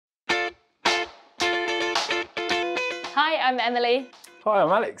Hi, I'm Emily. Hi, I'm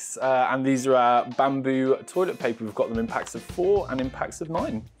Alex, and these are our bamboo toilet paper. We've got them in packs of 4 and in packs of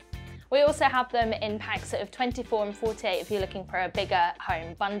 9. We also have them in packs of 24 and 48 if you're looking for a bigger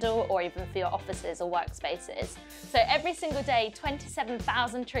home bundle or even for your offices or workspaces. So every single day,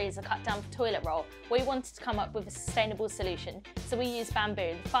 27,000 trees are cut down for toilet roll. We wanted to come up with a sustainable solution, so we use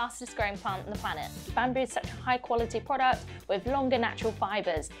bamboo, the fastest growing plant on the planet. Bamboo is such a high quality product with longer natural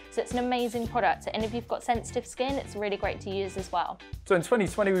fibres, so it's an amazing product. And if you've got sensitive skin, it's really great to use as well. So in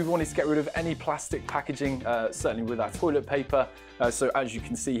 2020, we wanted to get rid of any plastic packaging, certainly with our toilet paper. So as you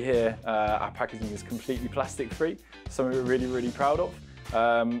can see here, our packaging is completely plastic free, something we're really proud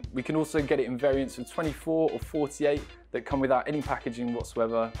of. We can also get it in variants of 24 or 48 that come without any packaging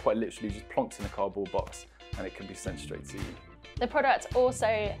whatsoever, quite literally just plonked in a cardboard box, and it can be sent straight to you. The product's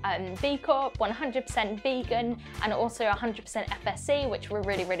also B Corp, 100% vegan, and also 100% FSC, which we're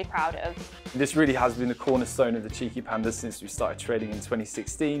really proud of. This really has been the cornerstone of the Cheeky Panda since we started trading in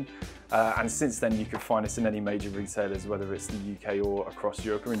 2016. And since then you can find us in any major retailers, whether it's the UK or across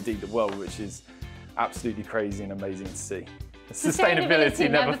Europe, or indeed the world, which is absolutely crazy and amazing to see. Sustainability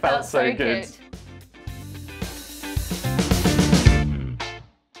never felt so good.